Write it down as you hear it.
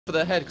for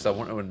their head because I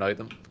want to annoy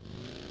them.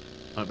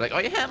 I'm like, oh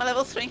yeah, my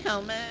level 3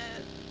 helmet.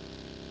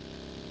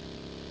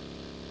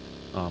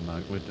 Oh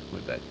no, we're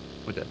dead.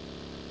 We're dead.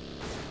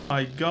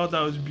 My God,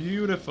 that was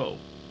beautiful.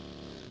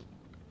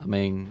 I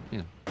mean, you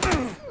know.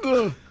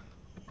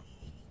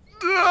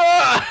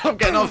 I'm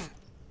getting off.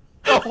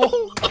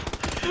 Oh, no.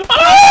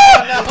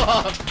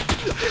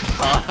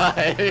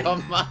 Hi, oh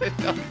my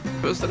God.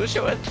 Who's gonna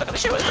shoot it? They're gonna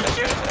shoot it. They're gonna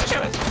shoot it. They're gonna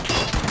shoot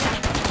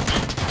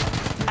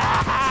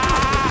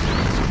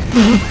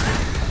it.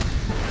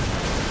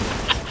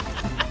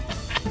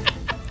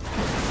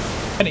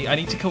 Penny, I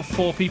need to kill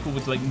 4 people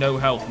with like no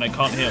health and I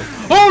can't heal.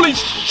 Holy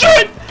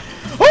shit!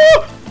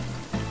 Oh!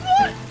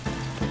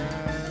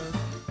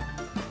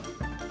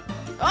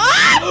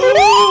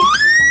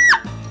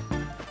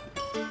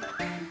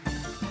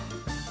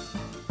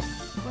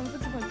 What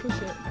happens if I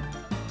push it?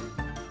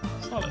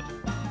 Solid.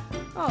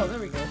 Oh, there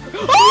we go.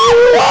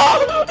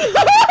 Oh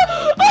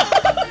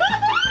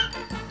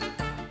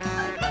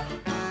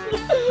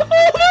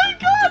my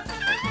God!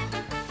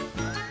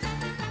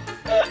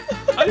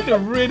 I did a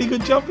really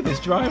good job with this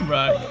drying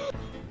rag.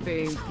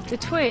 The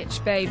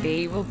Twitch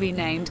baby will be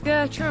named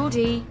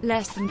Gertrude,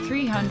 less than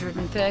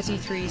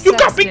 333 You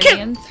got me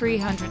sextillion,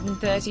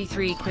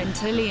 333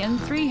 quintillion,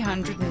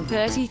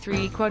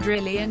 333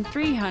 quadrillion,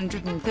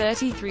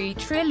 333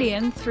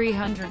 trillion,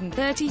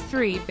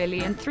 333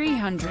 billion,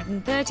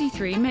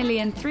 333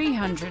 million,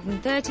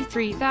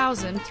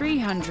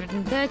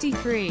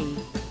 333,333. You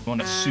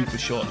want a super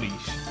short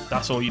leash.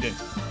 That's all you do.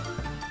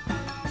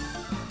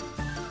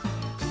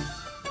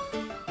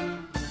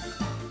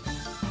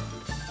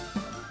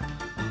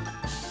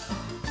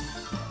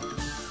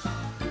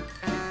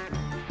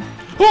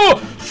 Oh,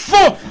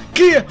 fuck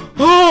yeah!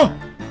 Oh!